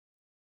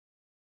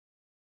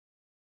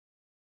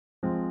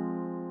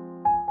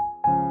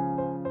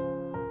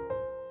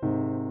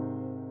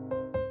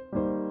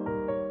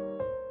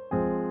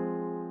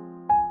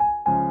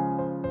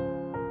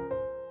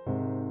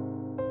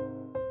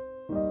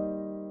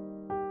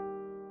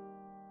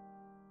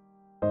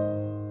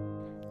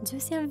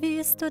GIUSY ha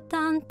visto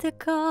tante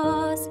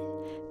cose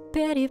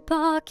per i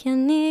pochi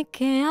anni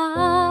che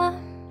ha.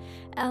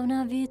 È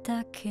una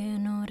vita che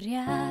non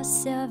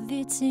riesce a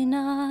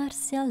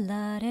avvicinarsi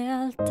alla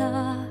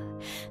realtà.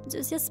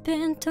 GIUSY ha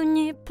spento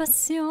ogni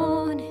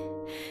passione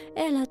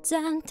e la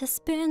gente ha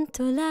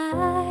spento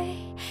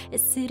lei, e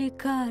si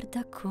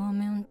ricorda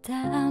come un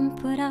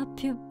tempo era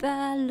più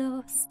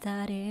bello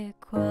stare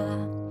qua.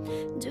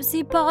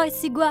 GIUSY poi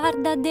si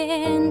guarda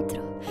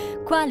dentro,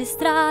 quale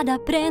strada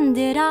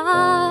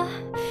prenderà,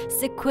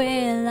 se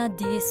quella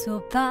di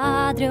suo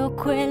padre o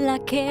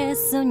quella che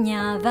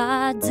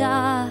sognava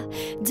già.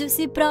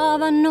 GIUSY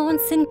prova a non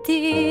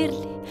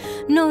sentirli,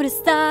 non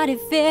restare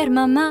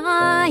ferma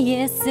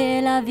mai, e se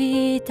la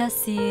vita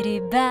si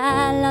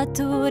ribella,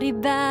 tu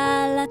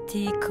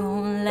ribellati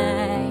con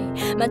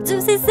lei. Ma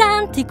GIUSY,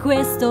 senti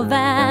questo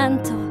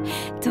vento,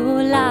 tu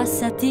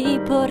lasciati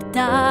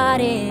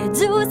portare.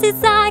 GIUSY,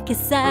 sai che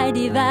sei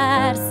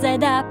diversa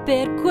ed è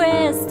per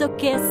questo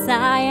che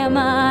sai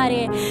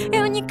amare, e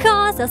ogni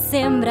cosa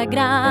sembra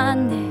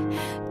grande,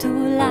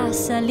 tu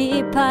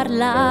lasciali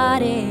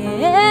parlare,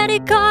 e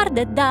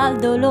ricorda dal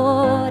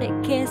dolore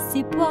che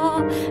si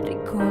può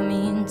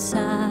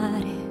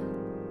ricominciare.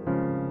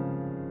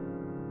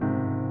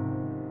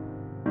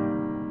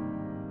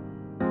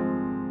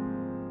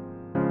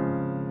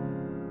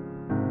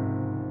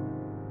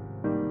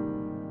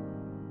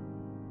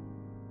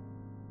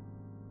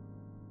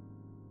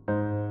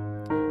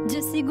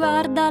 GIUSY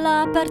guarda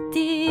la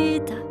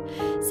partita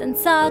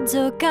senza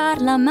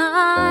giocarla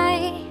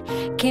mai,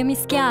 che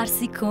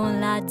mischiarsi con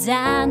la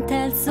gente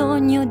è il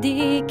sogno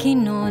di chi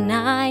non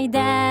ha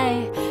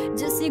idee.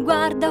 GIUSY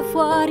guarda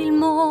fuori il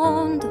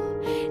mondo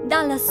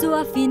dalla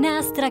sua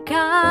finestra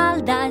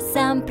calda, è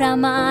sempre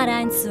amara,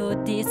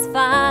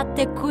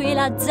 insoddisfatta, e qui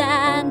la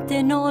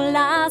gente non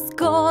la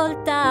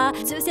ascolta.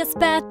 GIUSY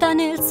aspetta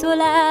nel suo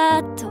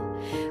letto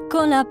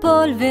con la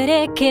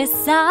polvere che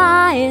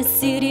sa, e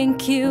si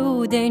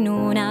rinchiude in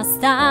una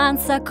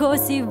stanza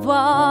così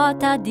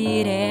vuota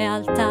di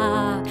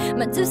realtà.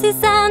 Ma GIUSY,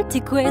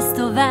 senti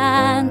questo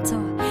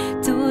vento,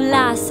 tu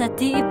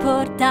lasciati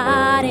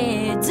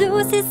portare.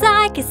 GIUSY,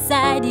 sai che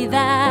sei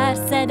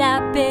diversa ed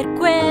è per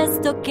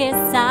questo che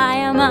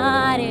sai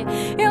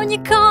amare, e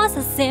ogni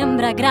cosa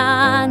sembra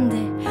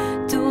grande,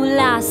 tu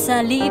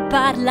lasciali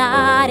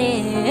parlare,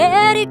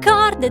 e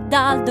ricorda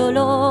dal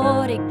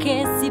dolore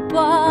che si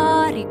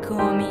può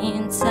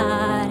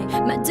ricominciare.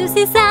 Ma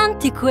GIUSY,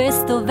 senti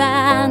questo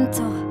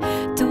vento,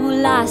 tu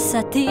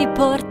lasciati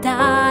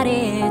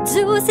portare.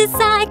 GIUSY,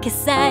 sai che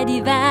sei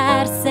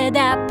diversa ed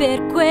è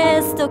per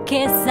questo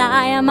che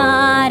sai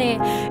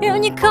amare, e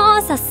ogni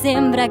cosa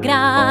sembra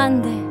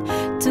grande,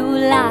 tu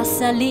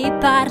lasciali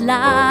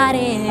parlare,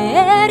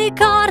 e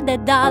ricorda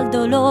dal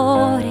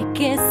dolore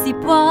che si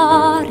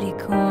può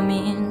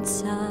ricominciare.